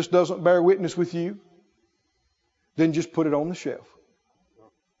 And if this doesn't bear witness with you, then just put it on the shelf.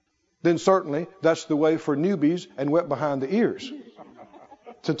 Then certainly that's the way for newbies and wet behind the ears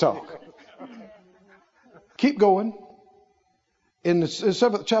to talk. Keep going. in the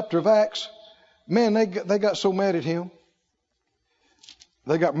 7th chapter of Acts, man, they got so mad at him.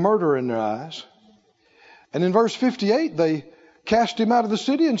 They got murder in their eyes. And in verse 58, they cast him out of the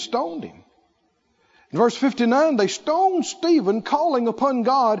city and stoned him. In verse 59, they stoned Stephen, calling upon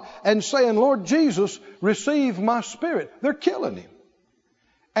God and saying, Lord Jesus, receive my spirit. They're killing him.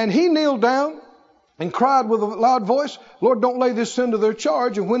 And he kneeled down and cried with a loud voice, Lord, don't lay this sin to their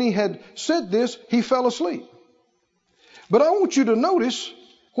charge. And when he had said this, he fell asleep. But I want you to notice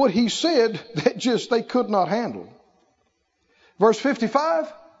what he said that just they could not handle. Verse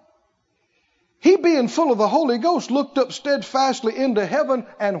 55, he being full of the Holy Ghost looked up steadfastly into heaven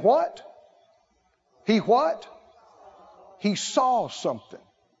and what? He what? He saw something.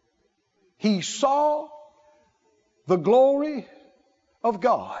 He saw the glory of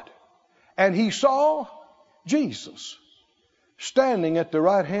God. And he saw Jesus standing at the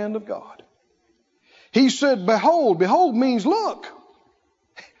right hand of God. He said, behold. Behold means look.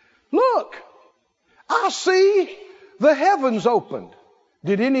 Look. I see the heavens opened.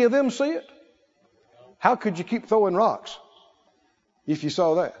 Did any of them see it? How could you keep throwing rocks if you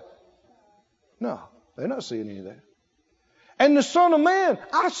saw that? No, they're not seeing any of that. And the Son of Man,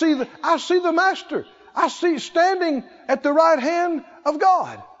 I see the Master. I see standing at the right hand of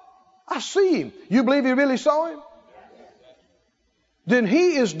God. I see him. You believe he really saw him? Then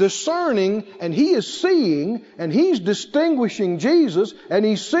he is discerning and he is seeing and he's distinguishing Jesus and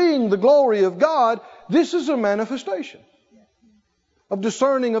he's seeing the glory of God. This is a manifestation of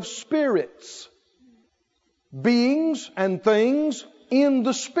discerning of spirits, beings and things in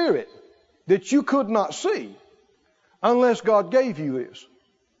the spirit that you could not see unless God gave you this.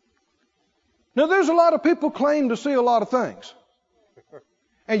 Now there's a lot of people claim to see a lot of things.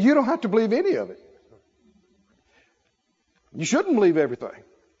 And you don't have to believe any of it. You shouldn't believe everything.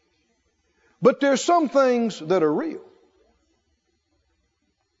 But there's some things that are real.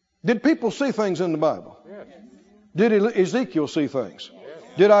 Did people see things in the Bible? Yes. Did Ezekiel see things?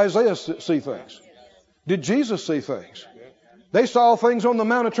 Yes. Did Isaiah see things? Yes. Did Jesus see things? Yes. They saw things on the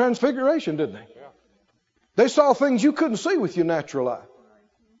Mount of Transfiguration, didn't they? Yeah. They saw things you couldn't see with your natural eye.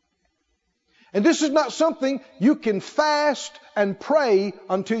 And this is not something you can fast and pray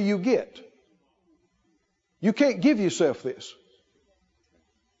until you get. You can't give yourself this.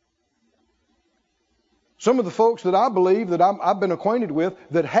 Some of the folks that I believe that I've been acquainted with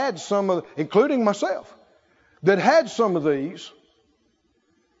that had some of, including myself, that had some of these,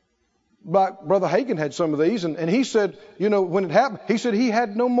 like Brother Hagin had some of these, and he said, you know, when it happened, he said he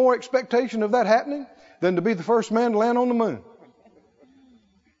had no more expectation of that happening than to be the first man to land on the moon.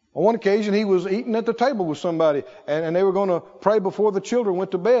 On one occasion, he was eating at the table with somebody, and they were going to pray before the children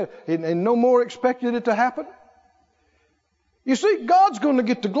went to bed, and no more expected it to happen. You see, God's going to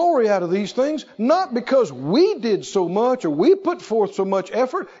get the glory out of these things, not because we did so much or we put forth so much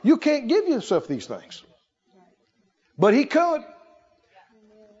effort. You can't give yourself these things. But he could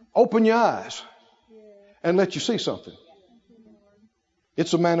open your eyes and let you see something.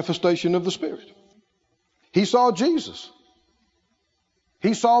 It's a manifestation of the Spirit. He saw Jesus.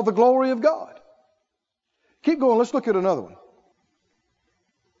 He saw the glory of God. Keep going. Let's look at another one.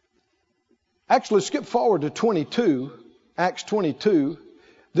 Actually, skip forward to 22. Acts 22.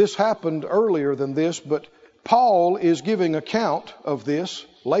 This happened earlier than this, but Paul is giving account of this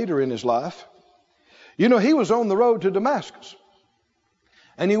later in his life. You know, he was on the road to Damascus.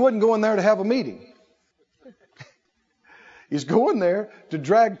 And he wasn't going there to have a meeting. He's going there to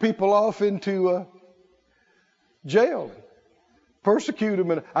drag people off into jail. Persecute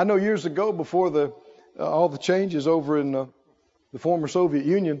them. And I know years ago, before all the changes over in the former Soviet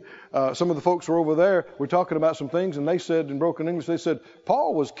Union, some of the folks were over there. We're talking about some things, and they said in broken English, they said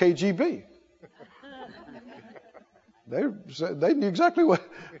Paul was KGB. They knew exactly what.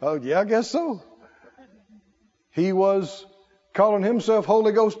 Oh yeah, I guess so. He was calling himself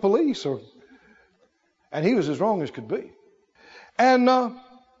Holy Ghost Police, and he was as wrong as could be. And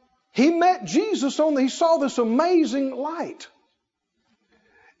he met Jesus he saw this amazing light.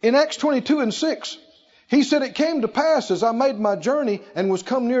 In Acts 22:6, he said, it came to pass as I made my journey and was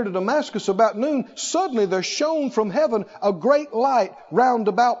come near to Damascus about noon, suddenly there shone from heaven a great light round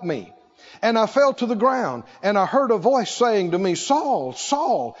about me. And I fell to the ground, and I heard a voice saying to me, Saul,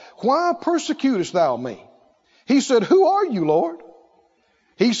 Saul, why persecutest thou me? He said, who are you, Lord?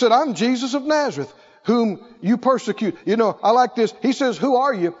 He said, I'm Jesus of Nazareth, whom you persecute. You know, I like this. He says, who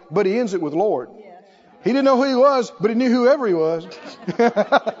are you? But he ends it with Lord. He didn't know who he was, but he knew whoever he was.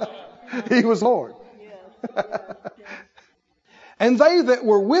 He was Lord. And they that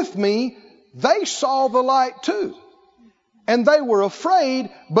were with me, they saw the light too. And they were afraid,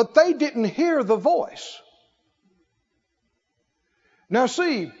 but they didn't hear the voice. Now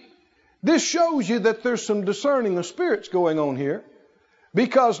see, this shows you that there's some discerning of spirits going on here,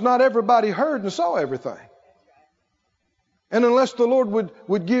 because not everybody heard and saw everything. And unless the Lord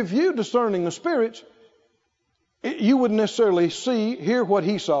would give you discerning of spirits, you wouldn't necessarily hear what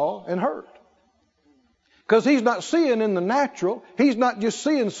he saw and heard. Because he's not seeing in the natural. He's not just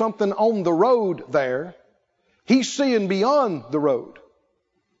seeing something on the road there. He's seeing beyond the road,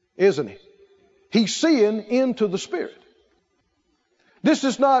 isn't he? He's seeing into the Spirit. This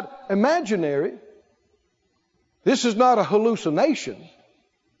is not imaginary. This is not a hallucination.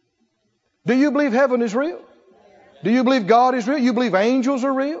 Do you believe heaven is real? Do you believe God is real? You believe angels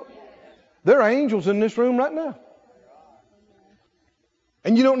are real? There are angels in this room right now.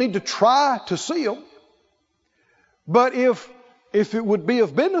 And you don't need to try to see them. But if it would be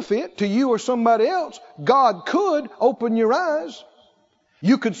of benefit to you or somebody else, God could open your eyes.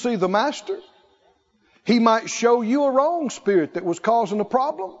 You could see the Master. He might show you a wrong spirit that was causing a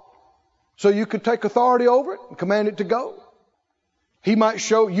problem, so you could take authority over it and command it to go. You might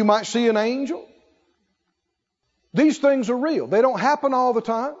see an angel. These things are real. They don't happen all the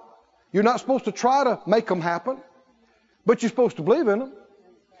time. You're not supposed to try to make them happen, but you're supposed to believe in them,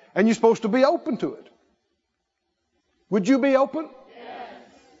 and you're supposed to be open to it. Would you be open? Yes.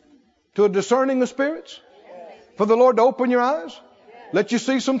 To a discerning of spirits? Yes. For the Lord to open your eyes? Yes. Let you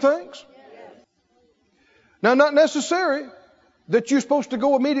see some things? Yes. Now, not necessary that you're supposed to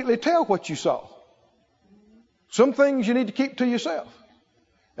go immediately tell what you saw. Some things you need to keep to yourself.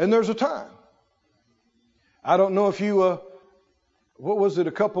 And there's a time. I don't know if you,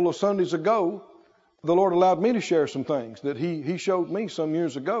 a couple of Sundays ago, the Lord allowed me to share some things that He showed me some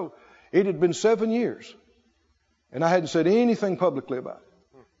years ago. It had been 7 years. And I hadn't said anything publicly about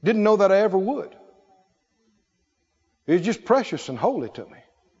it. Didn't know that I ever would. It was just precious and holy to me.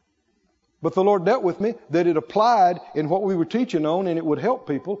 But the Lord dealt with me that it applied in what we were teaching on, and it would help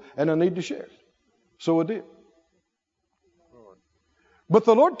people, and I need to share it. So I did. But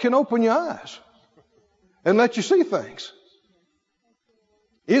the Lord can open your eyes and let you see things.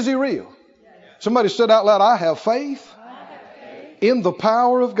 Is He real? Somebody said out loud, I have faith in the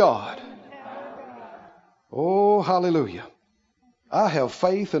power of God. Oh, hallelujah. I have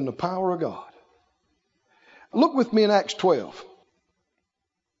faith in the power of God. Look with me in Acts 12.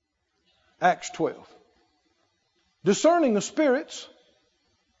 Acts 12. Discerning of spirits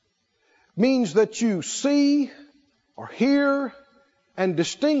means that you see or hear and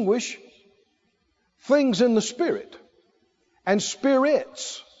distinguish things in the Spirit and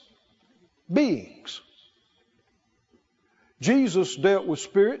spirits, beings. Jesus dealt with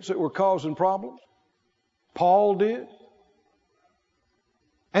spirits that were causing problems. Paul did.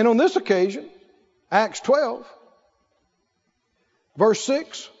 And on this occasion, Acts 12, verse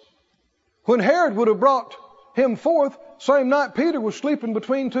 6, when Herod would have brought him forth, same night Peter was sleeping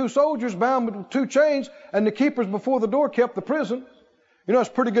between two soldiers, bound with 2 chains, and the keepers before the door kept the prison. You know, it's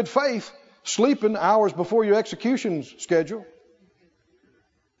pretty good faith, sleeping hours before your execution schedule.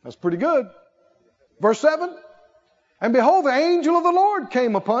 That's pretty good. Verse 7, and behold, the angel of the Lord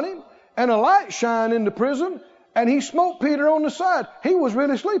came upon him, and a light shined in the prison, and he smote Peter on the side. He was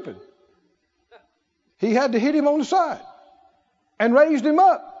really sleeping. He had to hit him on the side and raised him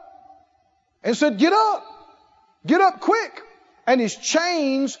up and said, get up quick. And his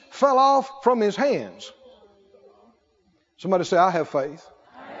chains fell off from his hands. Somebody say, I have faith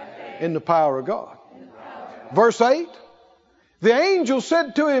in the power of God. Verse 8, the angel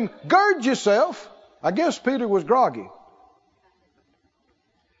said to him, gird yourself. I guess Peter was groggy.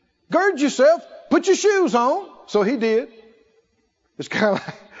 Gird yourself, put your shoes on. So he did. It's kind of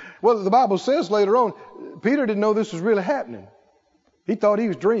like, well, the Bible says later on, Peter didn't know this was really happening. He thought he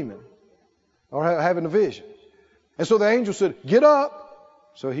was dreaming or having a vision. And so the angel said, get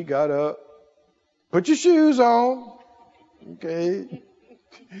up. So he got up. Put your shoes on. Okay.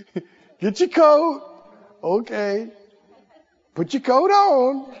 Get your coat. Okay. Put your coat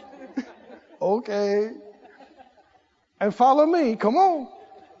on. Okay. And follow me. Come on.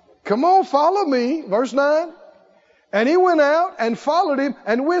 Come on, follow me. Verse 9. And he went out and followed him,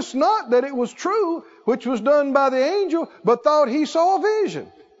 and wist not that it was true, which was done by the angel, but thought he saw a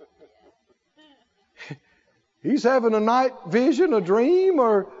vision. He's having a night vision, a dream,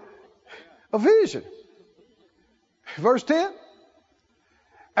 or a vision. Verse 10.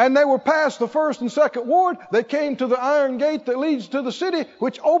 And they were past the first and second ward. They came to the iron gate that leads to the city,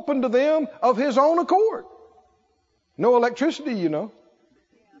 which opened to them of his own accord. No electricity, you know.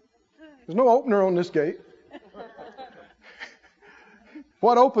 There's no opener on this gate.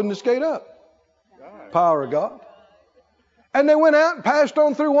 What opened this gate up? Power of God. And they went out and passed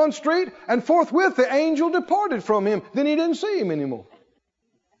on through one street, and forthwith the angel departed from him. Then he didn't see him anymore.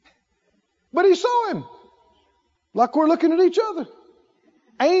 But he saw him like we're looking at each other.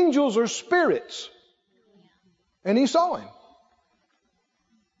 Angels are spirits. And he saw him.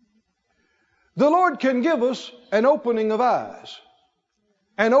 The Lord can give us an opening of eyes,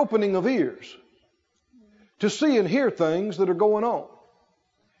 an opening of ears to see and hear things that are going on.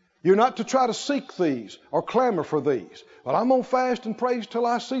 You're not to try to seek these or clamor for these. Well, I'm going to fast and pray till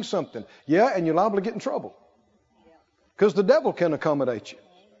I see something. Yeah, and you're liable to get in trouble. Because the devil can accommodate you.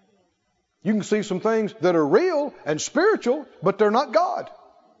 You can see some things that are real and spiritual, but they're not God.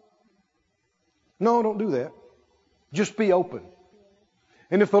 No, don't do that. Just be open.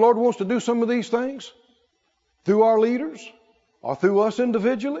 And if the Lord wants to do some of these things through our leaders or through us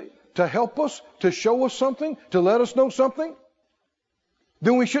individually to help us, to show us something, to let us know something,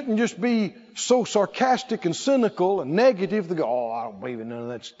 then we shouldn't just be so sarcastic and cynical and negative to go, oh, I don't believe in none of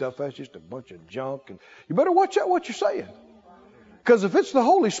that stuff. That's just a bunch of junk. And you better watch out what you're saying. Because if it's the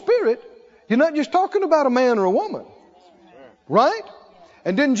Holy Spirit, you're not just talking about a man or a woman. Right?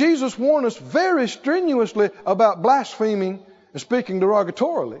 And didn't Jesus warn us very strenuously about blaspheming and speaking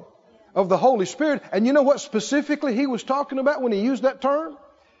derogatorily of the Holy Spirit? And you know what specifically he was talking about when he used that term?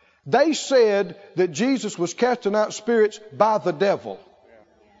 They said that Jesus was casting out spirits by the devil.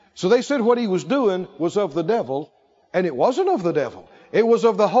 So they said what he was doing was of the devil, and it wasn't of the devil. It was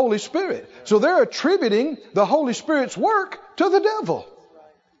of the Holy Spirit. So they're attributing the Holy Spirit's work to the devil.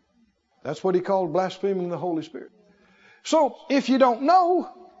 That's what he called blaspheming the Holy Spirit. So if you don't know,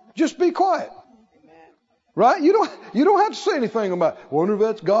 just be quiet. Right? You don't have to say anything about it. Wonder if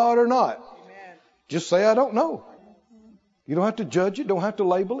that's God or not. Just say, I don't know. You don't have to judge it, don't have to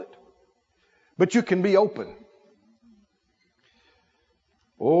label it. But you can be open.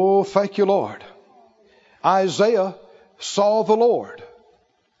 Oh, thank you, Lord. Isaiah saw the Lord.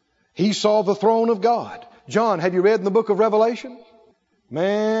 He saw the throne of God. John, have you read in the book of Revelation?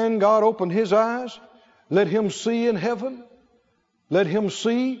 Man, God opened his eyes. Let him see in heaven. Let him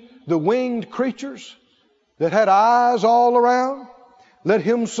see the winged creatures that had eyes all around. Let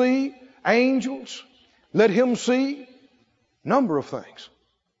him see angels. Let him see a number of things.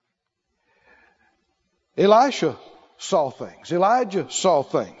 Elisha saw things. Elijah saw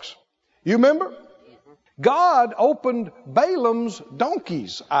things. You remember? God opened Balaam's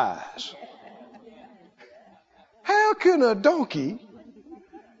donkey's eyes. How can a donkey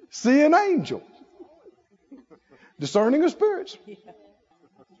see an angel? Discerning of spirits.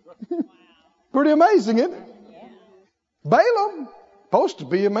 Pretty amazing, isn't it? Balaam, supposed to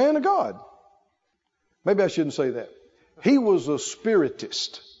be a man of God. Maybe I shouldn't say that. He was a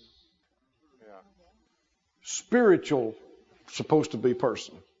spiritist. Spiritual, supposed to be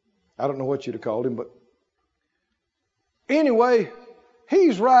person. I don't know what you'd have called him, but anyway,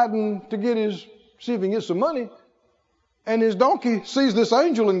 he's riding to see if he can get some money, and his donkey sees this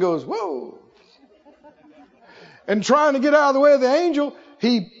angel and goes, whoa. And trying to get out of the way of the angel,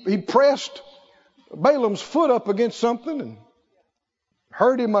 he pressed Balaam's foot up against something and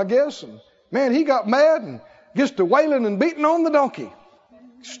hurt him, I guess. And man, he got mad and gets to wailing and beating on the donkey.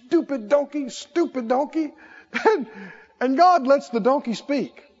 Stupid donkey, stupid donkey. And God lets the donkey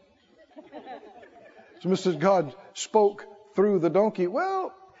speak. So Mr. God spoke through the donkey.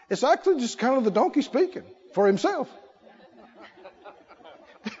 Well, it's actually just kind of the donkey speaking for himself.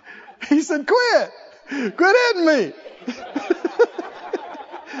 He said, quit hitting me.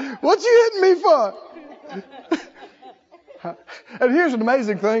 What you hitting me for? And here's an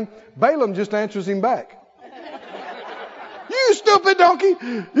amazing thing. Balaam just answers him back. You stupid donkey.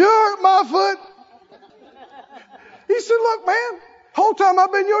 You hurt my foot. He said, look, man, whole time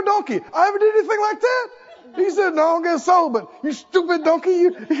I've been your donkey. I ever did anything like that? He said, no, I guess so, but you stupid donkey.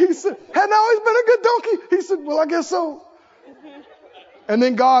 He said, hadn't I always been a good donkey? He said, well, I guess so. And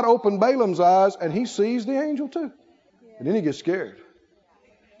then God opened Balaam's eyes and he sees the angel too. And then he gets scared.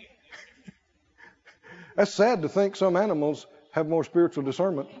 That's sad to think some animals have more spiritual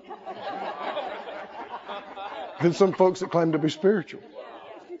discernment than some folks that claim to be spiritual.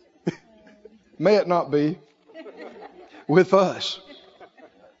 May it not be with us.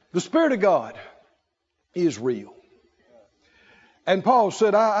 The Spirit of God is real. And Paul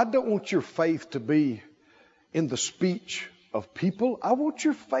said, I don't want your faith to be in the speech of people. I want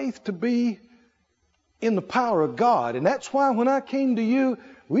your faith to be in the power of God. And that's why when I came to you,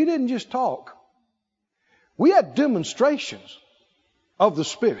 we didn't just talk. We had demonstrations of the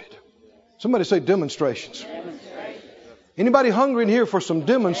Spirit. Somebody say demonstrations. Anybody hungry in here for some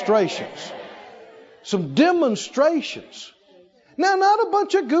demonstrations? Some demonstrations. Now, not a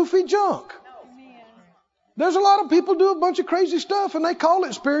bunch of goofy junk. There's a lot of people do a bunch of crazy stuff and they call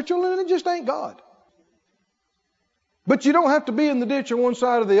it spiritual and it just ain't God. But you don't have to be in the ditch on one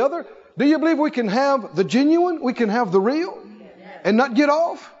side or the other. Do you believe we can have the genuine? We can have the real and not get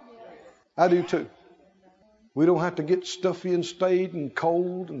off? I do too. We don't have to get stuffy and staid and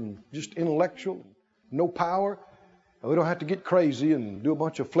cold and just intellectual, no power. We don't have to get crazy and do a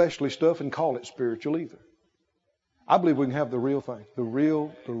bunch of fleshly stuff and call it spiritual either. I believe we can have the real thing,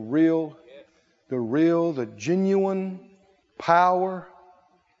 the genuine power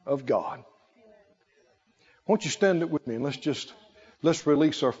of God. Won't you stand up with me and let's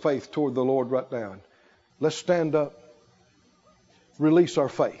release our faith toward the Lord right now. Let's stand up, release our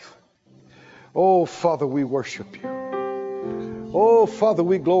faith. Oh, Father, we worship you. Oh, Father,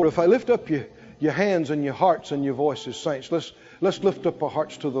 we glorify. Lift up your hands and your hearts and your voices, saints. Let's lift up our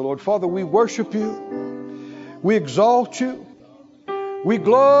hearts to the Lord. Father, we worship you. We exalt you. We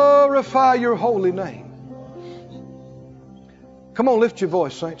glorify your holy name. Come on, lift your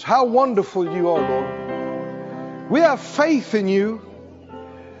voice, saints. How wonderful you are, Lord. We have faith in you.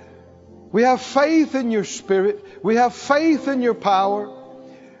 We have faith in your Spirit. We have faith in your power.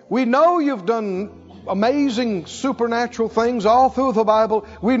 We know you've done amazing supernatural things all through the Bible.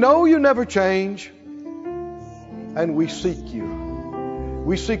 We know you never change. And we seek you.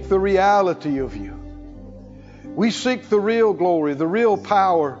 We seek the reality of you. We seek the real glory, the real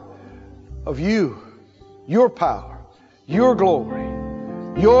power of you. Your power, your glory,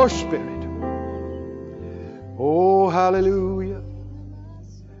 your Spirit. Oh, hallelujah.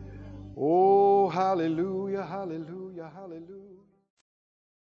 Oh, hallelujah, hallelujah, hallelujah.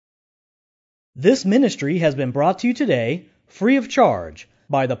 This ministry has been brought to you today, free of charge,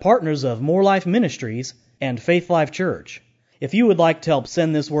 by the partners of More Life Ministries and Faith Life Church. If you would like to help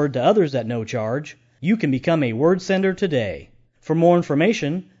send this word to others at no charge, you can become a word sender today. For more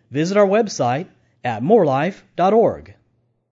information, visit our website at morelife.org.